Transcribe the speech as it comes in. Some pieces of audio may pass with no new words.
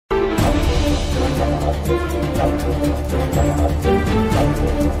Shalom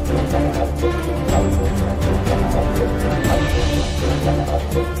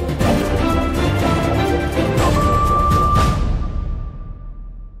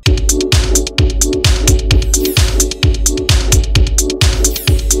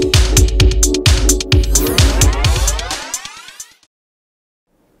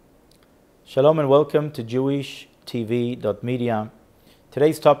and welcome to JewishTV.media.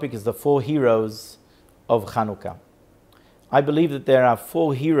 Today's topic is the 4 heroes of Chanukah. I believe that there are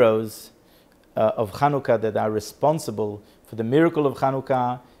 4 heroes of Chanukah that are responsible for the miracle of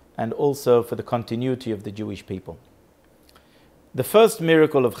Chanukah and also for the continuity of the Jewish people. The first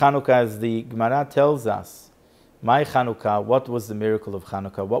miracle of Chanukah, as the Gemara tells us, my Chanukah, what was the miracle of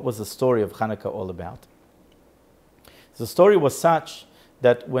Chanukah? What was the story of Chanukah all about? The story was such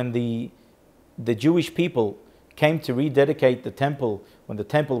that when the Jewish people came to rededicate the temple, when the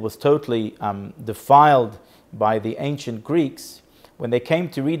temple was totally defiled by the ancient Greeks, when they came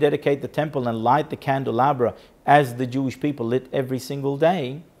to rededicate the temple and light the candelabra as the Jewish people lit every single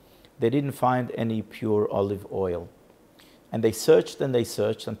day, they didn't find any pure olive oil. And they searched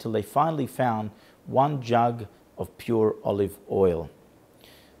until they finally found 1 jug of pure olive oil.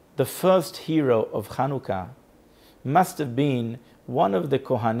 The first hero of Chanukah must have been one of the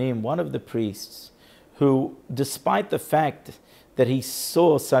Kohanim, one of the priests, who, despite the fact that he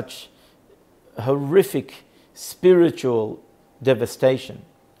saw such horrific spiritual devastation,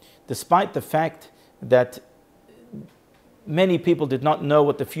 despite the fact that many people did not know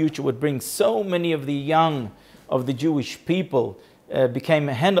what the future would bring, so many of the young of the Jewish people became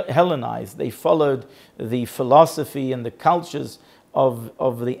Hellenized. They followed the philosophy and the cultures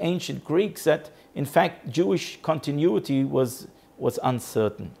of the ancient Greeks, that in fact Jewish continuity was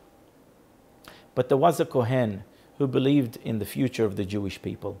uncertain. But there was a Kohen who believed in the future of the Jewish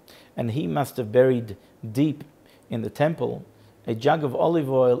people, and he must have buried deep in the temple a jug of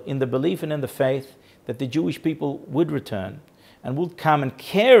olive oil in the belief and in the faith that the Jewish people would return and would come and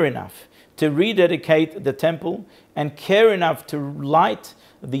care enough to rededicate the temple and care enough to light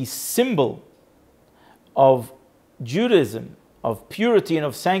the symbol of Judaism, of purity and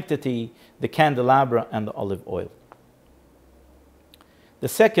of sanctity, the candelabra and the olive oil. The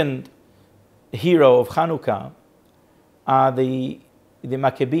second hero of Chanukah are the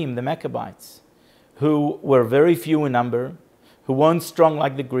Maccabees, the Maccabites, who were very few in number, who weren't strong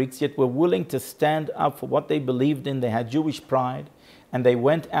like the Greeks, yet were willing to stand up for what they believed in. They had Jewish pride, and they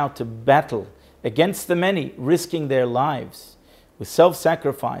went out to battle against the many, risking their lives with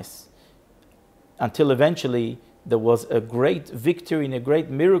self-sacrifice, until eventually there was a great victory and a great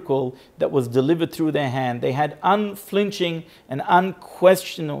miracle that was delivered through their hand. They had unflinching and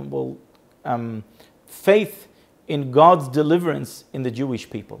unquestionable faith in God's deliverance in the Jewish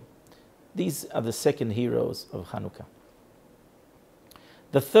people. These are the second heroes of Chanukah.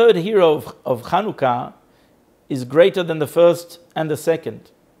 The third hero of Chanukah is greater than the first and the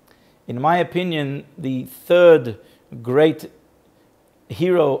second. In my opinion, the third great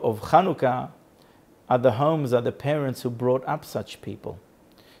hero of Chanukah are the homes, are the parents who brought up such people.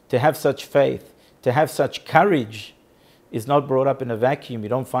 To have such faith, to have such courage is not brought up in a vacuum. You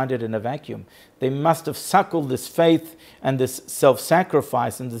don't find it in a vacuum. They must have suckled this faith and this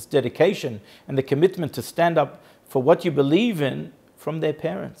self-sacrifice and this dedication and the commitment to stand up for what you believe in from their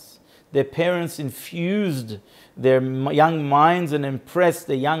parents. Their parents infused their young minds and impressed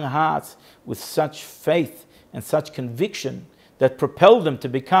their young hearts with such faith and such conviction that propelled them to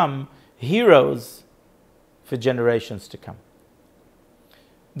become heroes for generations to come.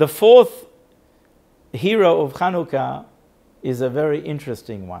 The fourth hero of Chanukah is a very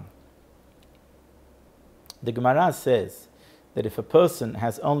interesting one. The Gemara says that if a person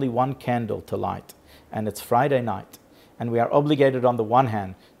has only 1 candle to light, and it's Friday night, and we are obligated on the one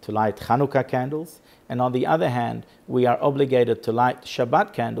hand to light Chanukah candles, and on the other hand we are obligated to light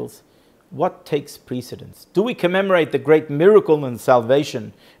Shabbat candles, what takes precedence? Do we commemorate the great miracle and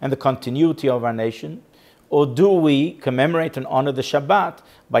salvation and the continuity of our nation? Or do we commemorate and honor the Shabbat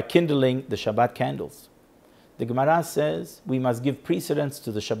by kindling the Shabbat candles? The Gemara says we must give precedence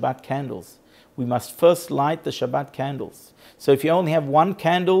to the Shabbat candles. We must first light the Shabbat candles. So if you only have 1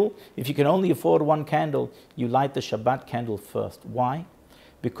 candle, if you can only afford 1 candle, you light the Shabbat candle first. Why?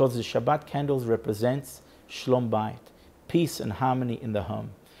 Because the Shabbat candles represents Shlom Bayit, peace and harmony in the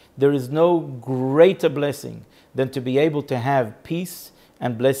home. There is no greater blessing than to be able to have peace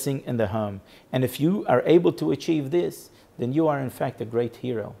and blessing in the home. And if you are able to achieve this, then you are in fact a great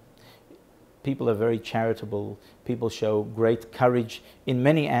hero. People are very charitable. People show great courage in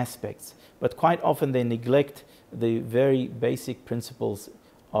many aspects, but quite often they neglect the very basic principles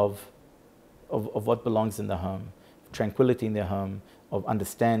of of what belongs in the home, tranquility in the home, of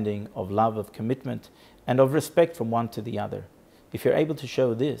understanding, of love, of commitment, and of respect from one to the other. If you're able to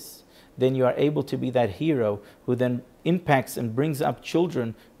show this, then you are able to be that hero who then impacts and brings up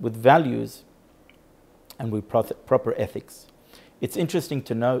children with values and with proper ethics. It's interesting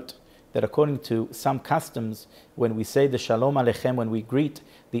to note that according to some customs, when we say the Shalom Aleichem, when we greet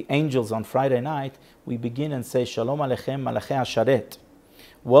the angels on Friday night, we begin and say Shalom Aleichem Malachei HaSharet.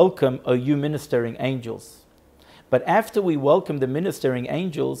 Welcome, O you ministering angels. But after we welcome the ministering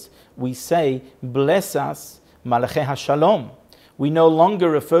angels, we say, bless us, Malachei HaShalom. We no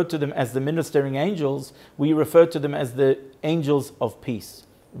longer refer to them as the ministering angels, we refer to them as the angels of peace.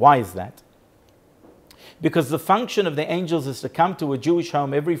 Why is that? Because the function of the angels is to come to a Jewish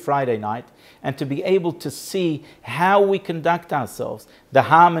home every Friday night and to be able to see how we conduct ourselves, the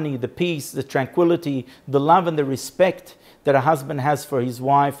harmony, the peace, the tranquility, the love and the respect that a husband has for his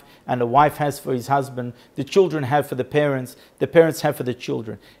wife and a wife has for his husband, the children have for the parents have for the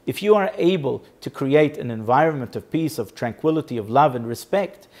children. If you are able to create an environment of peace, of tranquility, of love and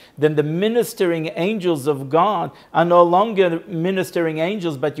respect, then the ministering angels of God are no longer ministering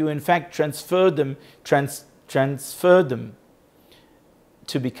angels, but you in fact transfer them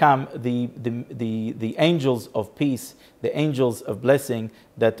to become the angels of peace, the angels of blessing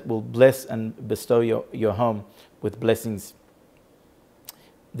that will bless and bestow your home with blessings.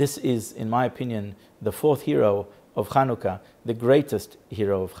 This is, in my opinion, the fourth hero of Chanukah, the greatest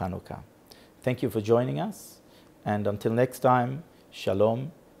hero of Chanukah. Thank you for joining us, and until next time,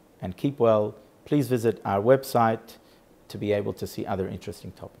 shalom, and keep well. Please visit our website to be able to see other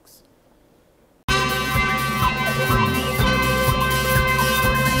interesting topics.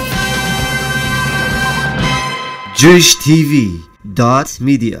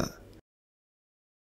 JewishTV.media